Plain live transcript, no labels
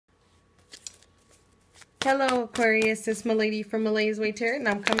Hello Aquarius, it's Maladys from Maladys Way Tarot, and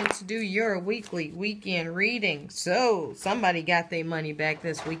I'm coming to do your weekly weekend reading. So, somebody got their money back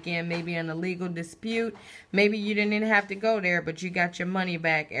this weekend, maybe in a legal dispute. Maybe you didn't even have to go there, but you got your money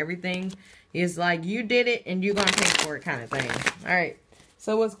back. Everything is like you did it and you're going to pay for it kind of thing. Alright,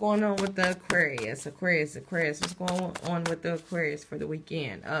 so what's going on with the Aquarius? Aquarius, what's going on with the Aquarius for the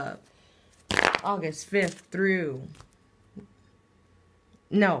weekend of August 5th through...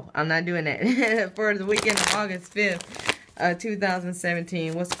 No, I'm not doing that. For the weekend of August 5th,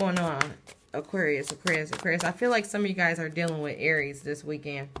 2017. What's going on? Aquarius. I feel like some of you guys are dealing with Aries this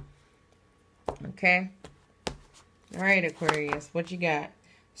weekend. Okay? Alright, Aquarius. What you got?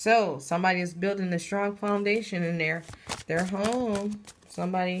 So, somebody is building a strong foundation in their home.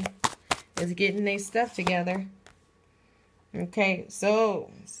 Somebody is getting their stuff together. Okay, so,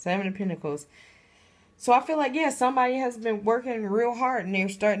 7 of Pentacles. So I feel like, yeah, somebody has been working real hard and they're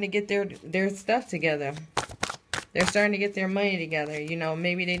starting to get their stuff together. They're starting to get their money together. You know,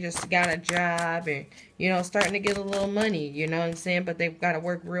 maybe they just got a job and, you know, starting to get a little money, you know what I'm saying? But they've got to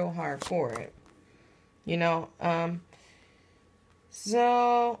work real hard for it. You know,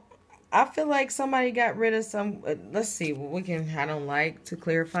 so I feel like somebody got rid of some, let's see, I don't like to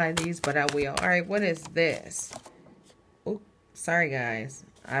clarify these, but I will. All right, what is this? Oh, sorry guys.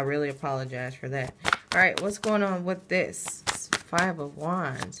 I really apologize for that. Alright, what's going on with this? 5 of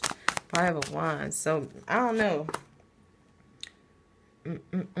Wands. 5 of Wands. So, I don't know.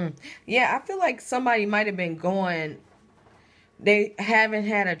 Yeah, I feel like somebody might have been going... They haven't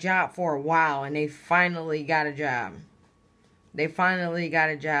had a job for a while, and they finally got a job. They finally got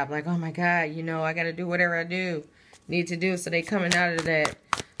a job. Like, oh my God, you know, I got to do whatever I need to do. So, they coming out of that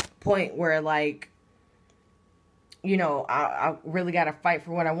point where, like, you know, I really got to fight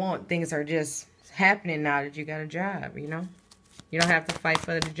for what I want. Things are just... happening now that you got a job, you know. You don't have to fight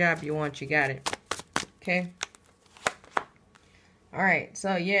for the job you want. You got it. Okay. Alright.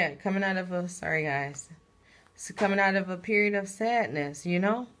 So, yeah. Coming out of a... Sorry, guys. So, coming out of a period of sadness, you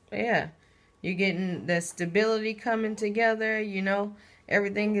know. Yeah. You're getting the stability coming together, you know.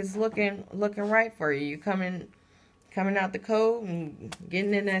 Everything is looking right for you. You coming out the cold and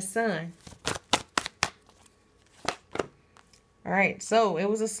getting in that sun. Alright. So, it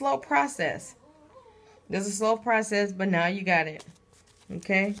was a slow process. There's a slow process, but now you got it.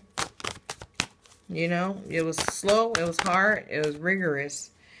 Okay? You know, it was slow, it was hard, it was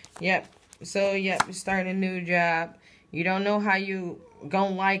rigorous. Yep. So, yep, you're starting a new job. You don't know how you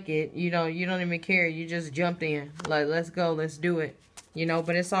gonna like it. You don't even care. You just jumped in. Like, let's go, let's do it. You know,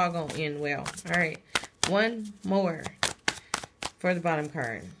 but it's all gonna end well. Alright. One more for the bottom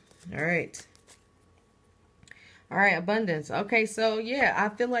card. Alright. Alright, abundance. Okay, so yeah, I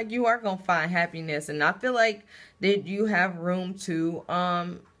feel like you are going to find happiness. And I feel like that you have room to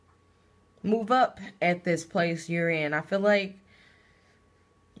move up at this place you're in. I feel like,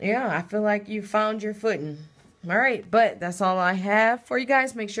 yeah, I feel like you found your footing. Alright, but that's all I have for you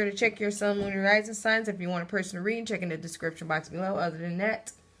guys. Make sure to check your sun, moon, and rising signs. If you want a personal reading, check in the description box below. Other than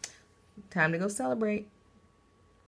that, time to go celebrate.